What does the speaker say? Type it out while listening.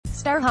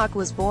Starhawk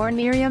was born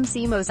Miriam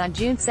Simos on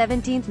June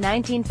 17,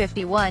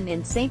 1951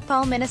 in St.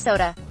 Paul,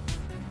 Minnesota.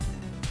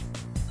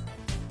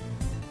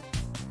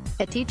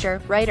 A teacher,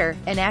 writer,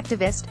 and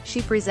activist,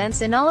 she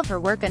presents in all of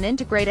her work an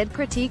integrated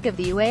critique of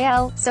the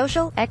UAL,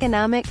 social,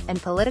 economic, and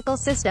political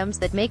systems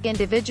that make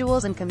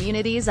individuals and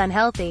communities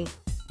unhealthy.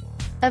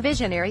 A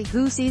visionary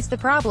who sees the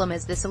problem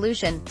as the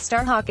solution,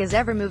 Starhawk is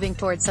ever moving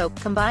towards hope,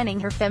 combining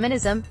her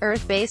feminism,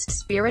 earth-based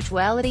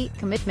spirituality,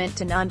 commitment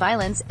to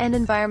nonviolence, and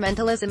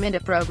environmentalism into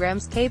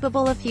programs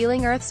capable of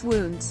healing Earth's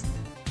wounds.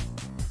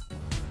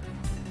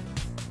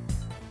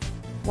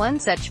 One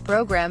such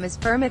program is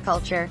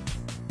permaculture.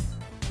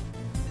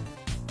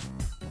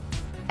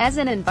 As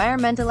an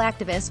environmental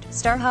activist,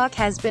 Starhawk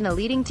has been a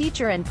leading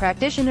teacher and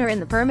practitioner in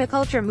the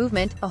permaculture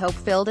movement, a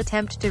hope-filled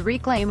attempt to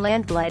reclaim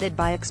land blighted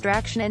by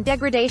extraction and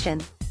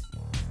degradation.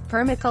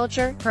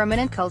 Permaculture,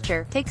 permanent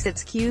culture, takes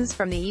its cues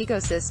from the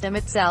ecosystem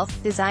itself,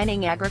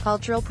 designing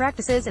agricultural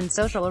practices and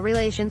social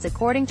relations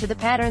according to the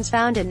patterns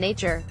found in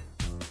nature.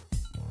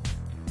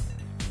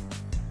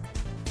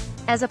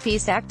 As a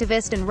peace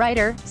activist and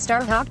writer,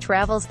 Starhawk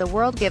travels the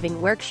world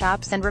giving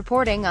workshops and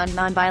reporting on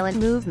nonviolent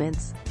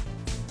movements.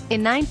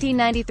 In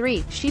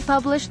 1993, she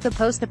published the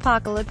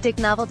post-apocalyptic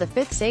novel The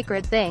Fifth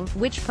Sacred Thing,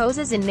 which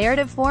poses in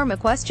narrative form a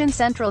question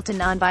central to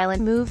nonviolent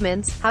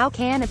movements: how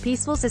can a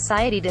peaceful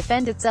society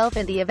defend itself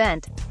in the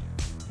event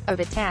of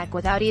attack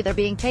without either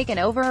being taken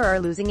over or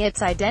losing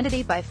its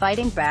identity by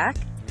fighting back?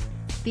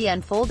 The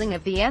unfolding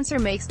of the answer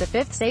makes The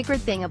Fifth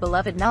Sacred Thing a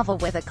beloved novel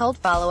with a cult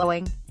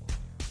following.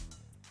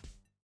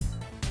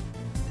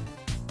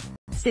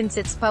 Since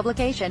its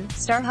publication,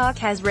 Starhawk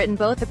has written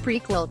both a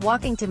prequel,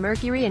 Walking to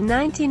Mercury in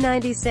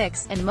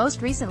 1996, and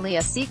most recently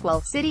a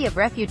sequel, City of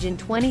Refuge in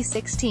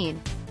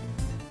 2016.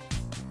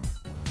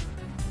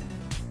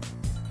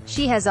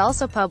 She has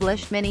also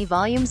published many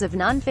volumes of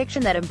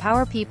non-fiction that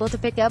empower people to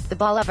pick up the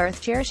ball of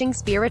earth-cherishing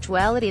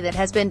spirituality that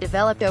has been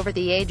developed over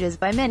the ages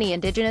by many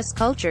indigenous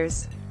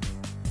cultures.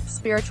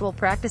 Spiritual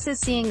practices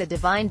seeing the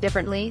divine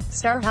differently.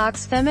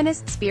 Starhawk's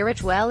feminist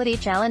spirituality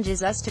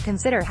challenges us to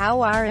consider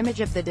how our image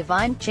of the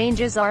divine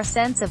changes our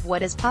sense of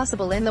what is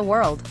possible in the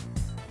world.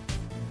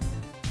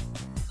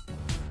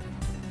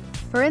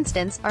 For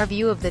instance, our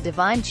view of the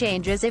divine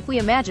changes if we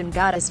imagine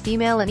God as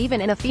female and even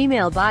in a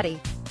female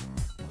body.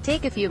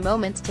 Take a few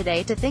moments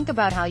today to think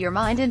about how your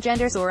mind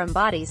engenders or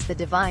embodies the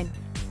divine.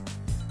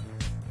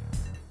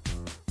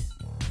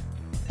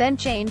 Then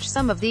change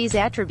some of these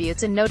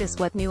attributes and notice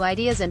what new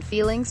ideas and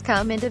feelings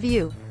come into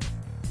view.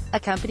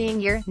 Accompanying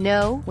your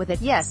 "no" with a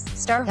 "yes,"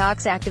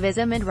 Starhawk's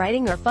activism and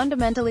writing are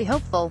fundamentally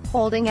hopeful,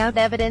 holding out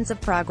evidence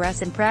of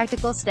progress and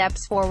practical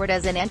steps forward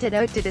as an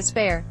antidote to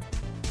despair.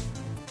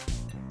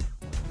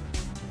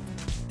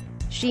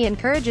 She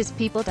encourages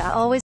people to always